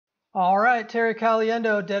All right, Terry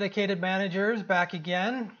Caliendo, Dedicated Managers, back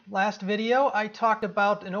again. Last video, I talked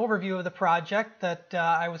about an overview of the project that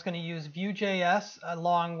I was going to use Vue.js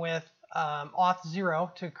along with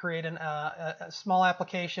Auth0 to create a small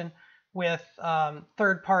application with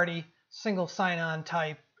third-party single sign-on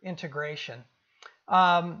type integration.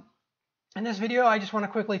 In this video, I just want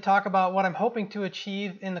to quickly talk about what I'm hoping to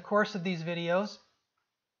achieve in the course of these videos.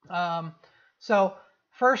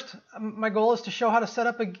 First, my goal is to show how to set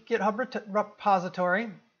up a GitHub repository.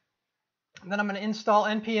 Then I'm going to install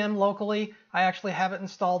npm locally. I actually have it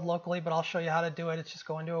installed locally, but I'll show you how to do it. It's just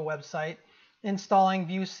going to a website. Installing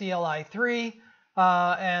Vue Cli 3,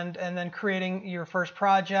 and then creating your first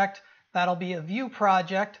project. That'll be a Vue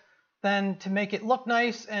project. Then to make it look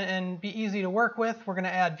nice and be easy to work with, we're going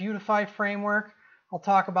to add Vuetify Framework. I'll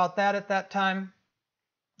talk about that at that time.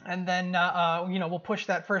 And then, we'll push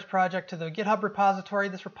that first project to the GitHub repository.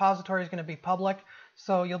 This repository is going to be public,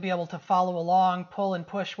 so you'll be able to follow along, pull and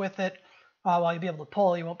push with it. Well, you'll be able to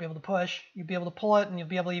pull, you won't be able to push. You'll be able to pull it, and you'll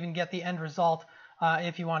be able to even get the end result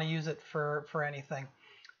if you want to use it for anything.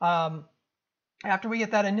 After we get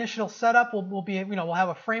that initial setup, we'll have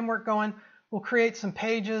a framework going. We'll create some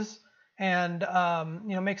pages and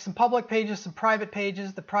make some public pages, some private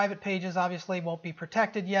pages. The private pages obviously won't be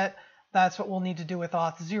protected yet. That's what we'll need to do with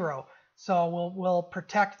Auth0. So we'll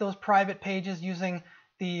protect those private pages using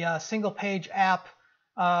the single page app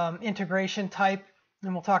integration type,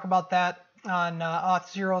 and we'll talk about that on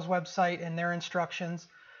Auth0's website and their instructions.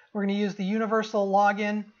 We're going to use the universal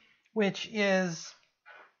login, which is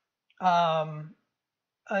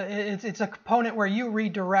it's a component where you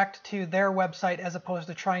redirect to their website as opposed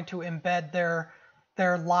to trying to embed their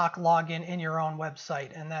lock login in your own website,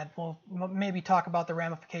 and that we'll maybe talk about the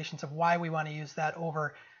ramifications of why we want to use that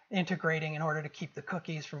over integrating in order to keep the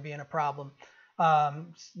cookies from being a problem,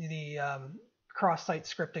 cross-site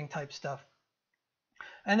scripting type stuff.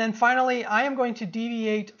 And then finally, I am going to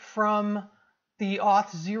deviate from the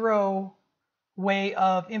Auth0 way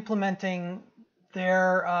of implementing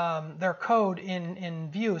their code in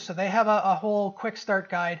Vue. So they have a whole quick start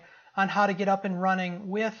guide on how to get up and running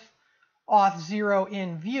with Auth0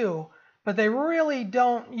 in Vue, but they really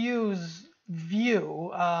don't use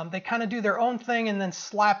Vue. They kind of do their own thing and then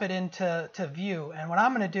slap it into Vue. And what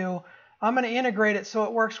I'm going to do, I'm going to integrate it so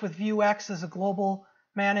it works with Vuex as a global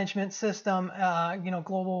management system,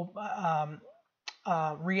 global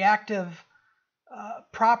reactive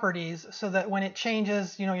properties, so that when it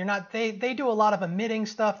changes, you're not. They do a lot of emitting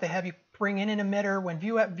stuff. They have you bring in an emitter when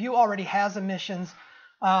Vue already has emissions,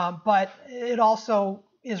 but it also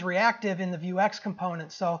is reactive in the Vuex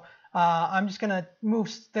component. So I'm just going to move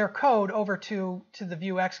their code over to the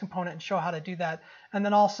Vuex component and show how to do that. And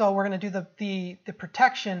then also we're going to do the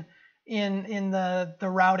protection in the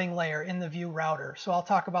routing layer in the Vue router. So I'll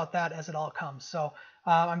talk about that as it all comes. So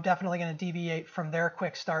I'm definitely going to deviate from their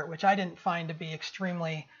quick start, which I didn't find to be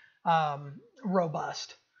extremely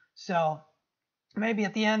robust. So maybe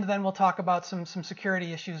at the end then we'll talk about some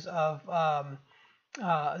security issues of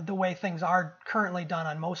the way things are currently done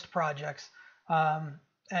on most projects,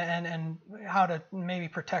 and how to maybe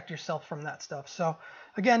protect yourself from that stuff. So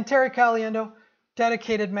again, Terry Caliendo,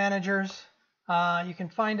 Dedicated Managers. You can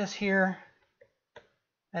find us here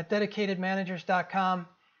at dedicatedmanagers.com,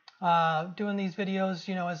 doing these videos,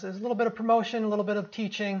 as a little bit of promotion, a little bit of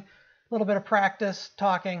teaching, a little bit of practice,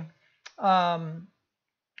 talking. But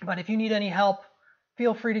if you need any help,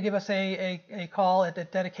 feel free to give us a call at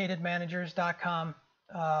dedicatedmanagers.com.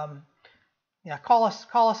 Call us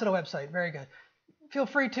at a website. Very good. Feel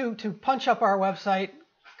free to punch up our website,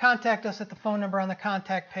 contact us at the phone number on the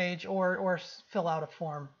contact page, or fill out a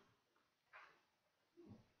form.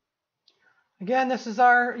 Again, this is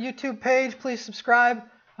our YouTube page. Please subscribe.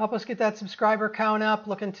 Help us get that subscriber count up.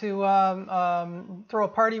 Looking to throw a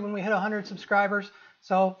party when we hit 100 subscribers.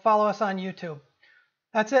 So follow us on YouTube.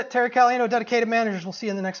 That's it. Terry Caliendo, Dedicated Managers. We'll see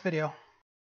you in the next video.